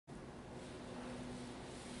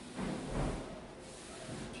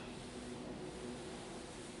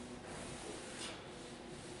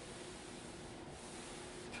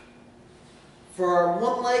For our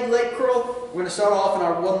one leg curl, we're going to start off in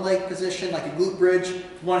our one leg position like a glute bridge.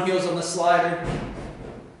 One heel's on the slider.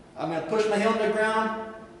 I'm going to push my heel to the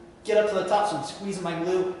ground, get up to the top so I'm squeezing my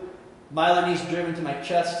glute. My other knee's driven to my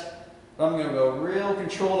chest. I'm going to go real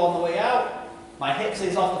controlled on the way out. My hip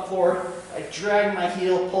stays off the floor. I drag my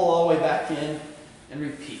heel, pull all the way back in, and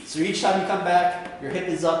repeat. So each time you come back, your hip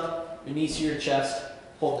is up, your knees to your chest,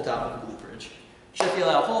 hold the top of the glute bridge. You should feel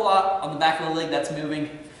that a whole lot on the back of the leg that's moving.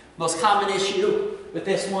 Most common issue with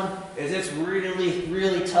this one is it's really,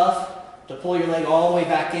 really tough to pull your leg all the way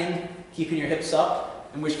back in, keeping your hips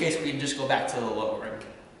up, in which case we can just go back to the lowering.